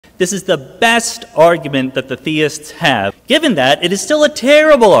This is the best argument that the theists have. Given that, it is still a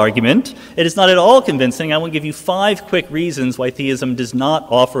terrible argument. It is not at all convincing. I will give you 5 quick reasons why theism does not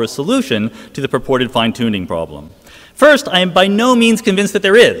offer a solution to the purported fine-tuning problem. First, I am by no means convinced that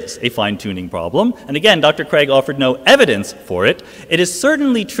there is a fine-tuning problem, and again, Dr. Craig offered no evidence for it. It is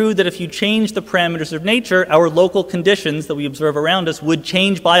certainly true that if you change the parameters of nature, our local conditions that we observe around us would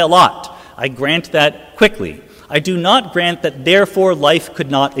change by a lot. I grant that quickly. I do not grant that therefore life could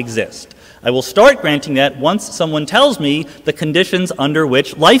not exist. I will start granting that once someone tells me the conditions under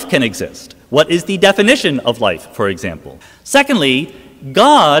which life can exist. What is the definition of life, for example? Secondly,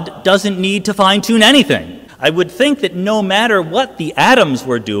 God doesn't need to fine-tune anything. I would think that no matter what the atoms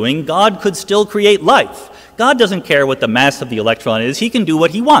were doing, God could still create life. God doesn't care what the mass of the electron is. He can do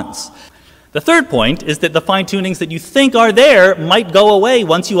what he wants. The third point is that the fine-tunings that you think are there might go away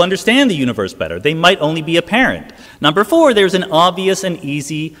once you understand the universe better. They might only be apparent. Number 4, there's an obvious and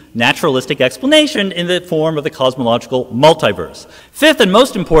easy naturalistic explanation in the form of the cosmological multiverse. Fifth, and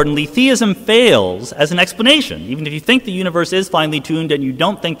most importantly, theism fails as an explanation. Even if you think the universe is finely tuned and you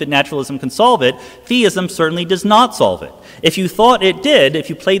don't think that naturalism can solve it, theism certainly does not solve it. If you thought it did, if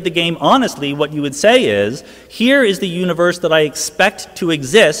you played the game honestly, what you would say is, here is the universe that I expect to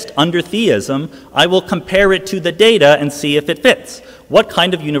exist under theism. I will compare it to the data and see if it fits. What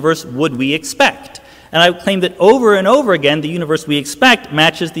kind of universe would we expect? And I claim that over and over again, the universe we expect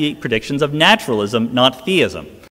matches the predictions of naturalism, not theism.